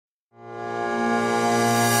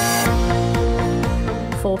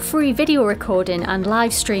for free video recording and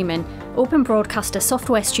live streaming, Open Broadcaster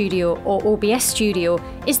Software Studio or OBS Studio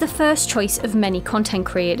is the first choice of many content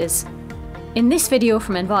creators. In this video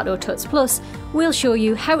from Envato Tuts Plus, we'll show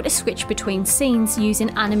you how to switch between scenes using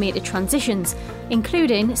animated transitions,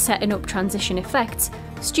 including setting up transition effects,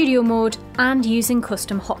 studio mode, and using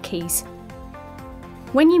custom hotkeys.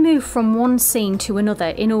 When you move from one scene to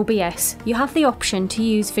another in OBS, you have the option to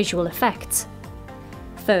use visual effects.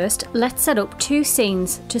 First, let's set up two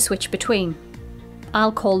scenes to switch between.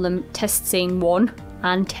 I'll call them Test Scene 1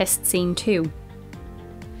 and Test Scene 2.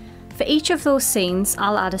 For each of those scenes,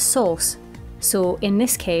 I'll add a source. So in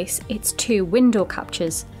this case, it's two window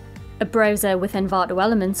captures, a browser with Envato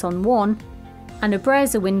Elements on one, and a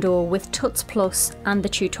browser window with Tuts Plus and the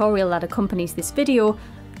tutorial that accompanies this video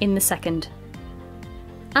in the second.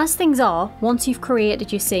 As things are, once you've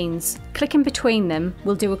created your scenes, clicking between them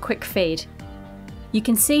will do a quick fade. You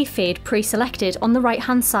can see fade pre-selected on the right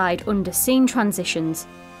hand side under Scene Transitions.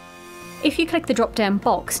 If you click the drop down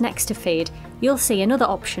box next to fade, you'll see another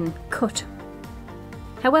option, Cut.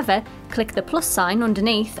 However, click the plus sign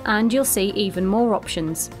underneath and you'll see even more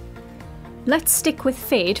options. Let's stick with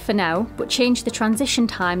fade for now, but change the transition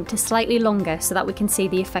time to slightly longer so that we can see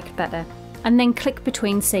the effect better, and then click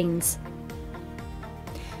between scenes.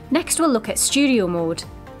 Next we'll look at studio mode.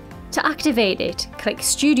 To activate it, click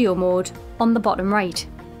studio mode on the bottom right.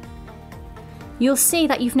 You'll see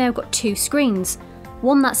that you've now got two screens,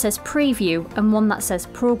 one that says preview and one that says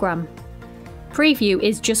program. Preview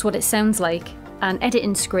is just what it sounds like, an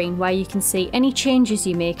editing screen where you can see any changes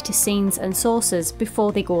you make to scenes and sources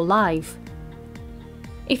before they go live.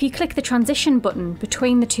 If you click the transition button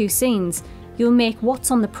between the two scenes, you'll make what's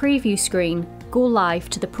on the preview screen go live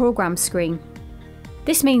to the program screen.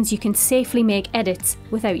 This means you can safely make edits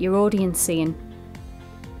without your audience seeing.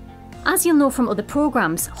 As you'll know from other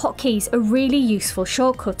programs, hotkeys are really useful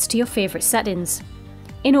shortcuts to your favourite settings.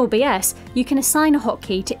 In OBS, you can assign a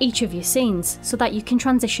hotkey to each of your scenes so that you can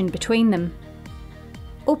transition between them.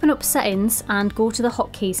 Open up Settings and go to the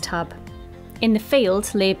Hotkeys tab. In the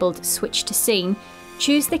field labelled Switch to Scene,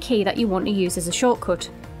 choose the key that you want to use as a shortcut.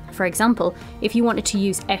 For example, if you wanted to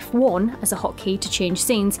use F1 as a hotkey to change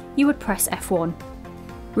scenes, you would press F1.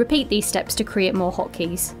 Repeat these steps to create more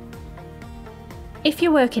hotkeys. If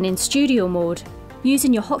you're working in studio mode,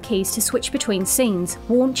 using your hotkeys to switch between scenes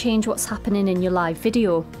won't change what's happening in your live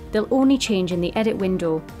video, they'll only change in the edit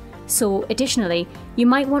window. So additionally, you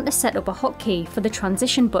might want to set up a hotkey for the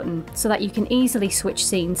transition button so that you can easily switch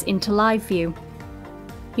scenes into live view.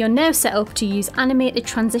 You're now set up to use animated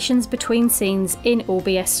transitions between scenes in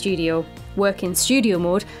OBS Studio, work in studio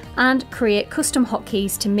mode, and create custom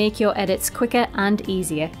hotkeys to make your edits quicker and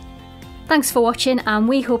easier. Thanks for watching, and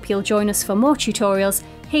we hope you'll join us for more tutorials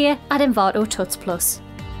here at Envato Tuts Plus.